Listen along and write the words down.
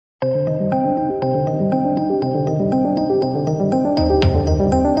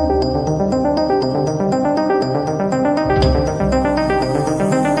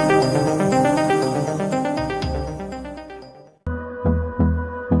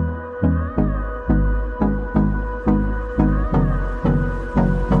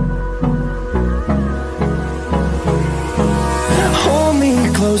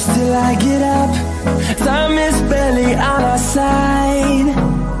close till I get up. Time is barely on our side.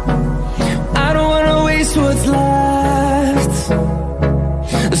 I don't wanna waste what's left.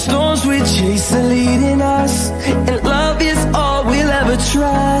 The storms we chase are leading us, and love is all we'll ever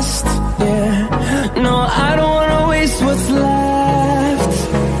trust. Yeah, no, I don't wanna waste what's left.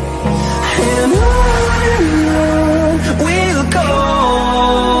 And on we'll go,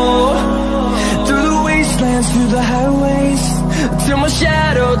 through the wastelands, through the highways, till my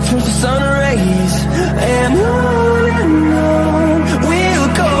shadow turns to sun rays. And on we'll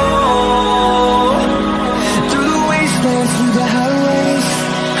go, through the wastelands, through the highways,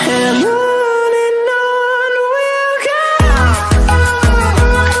 and on we'll go.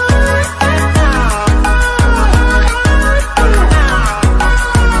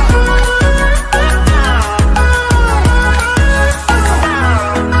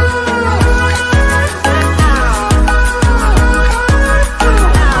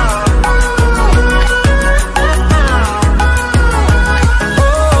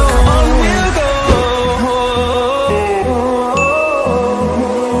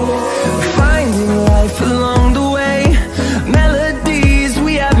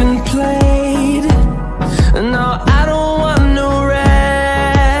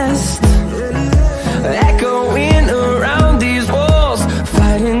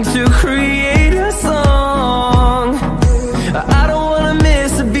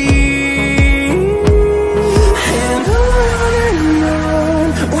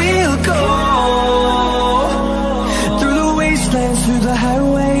 Through the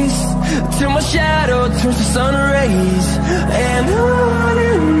highways, till my shadow turns to sun rays. And on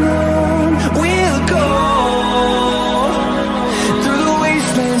we'll go, through the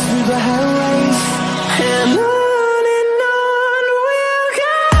wastelands, through the highways, and on we'll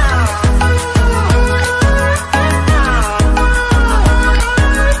go.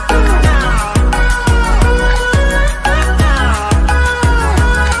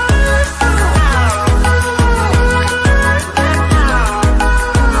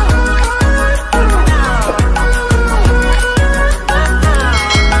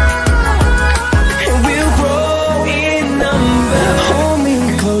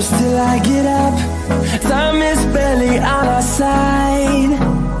 Till I get up, time is barely on our side.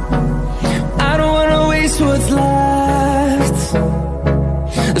 I don't wanna waste what's left.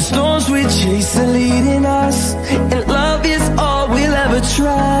 The storms we chase are leading us, and love is all we'll ever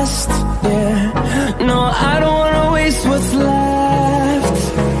trust. Yeah, no, I don't wanna waste what's left.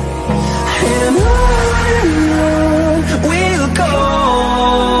 And on we'll go,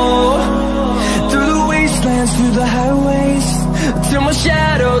 through the wastelands, through the highways, till my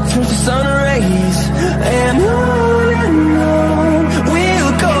shadow turns to sun rays. And on